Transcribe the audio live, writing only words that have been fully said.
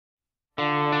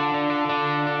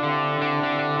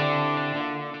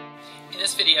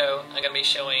this video, I'm going to be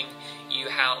showing you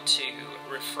how to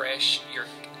refresh your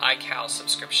iCal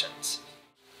subscriptions.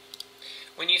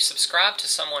 When you subscribe to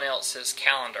someone else's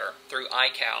calendar through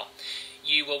iCal,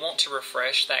 you will want to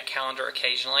refresh that calendar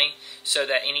occasionally so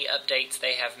that any updates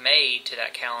they have made to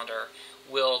that calendar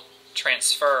will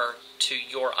transfer to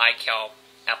your iCal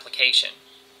application.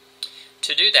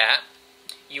 To do that,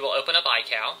 you will open up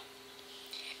iCal,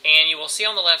 and you will see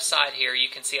on the left side here, you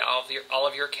can see all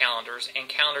of your calendars and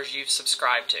calendars you've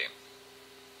subscribed to.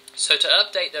 So to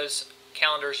update those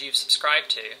calendars you've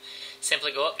subscribed to,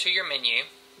 simply go up to your menu,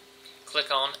 click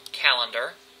on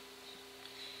Calendar,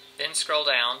 then scroll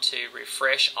down to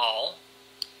Refresh All,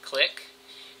 click.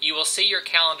 You will see your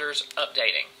calendars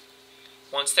updating.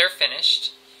 Once they're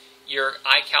finished, your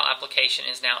iCal application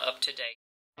is now up to date.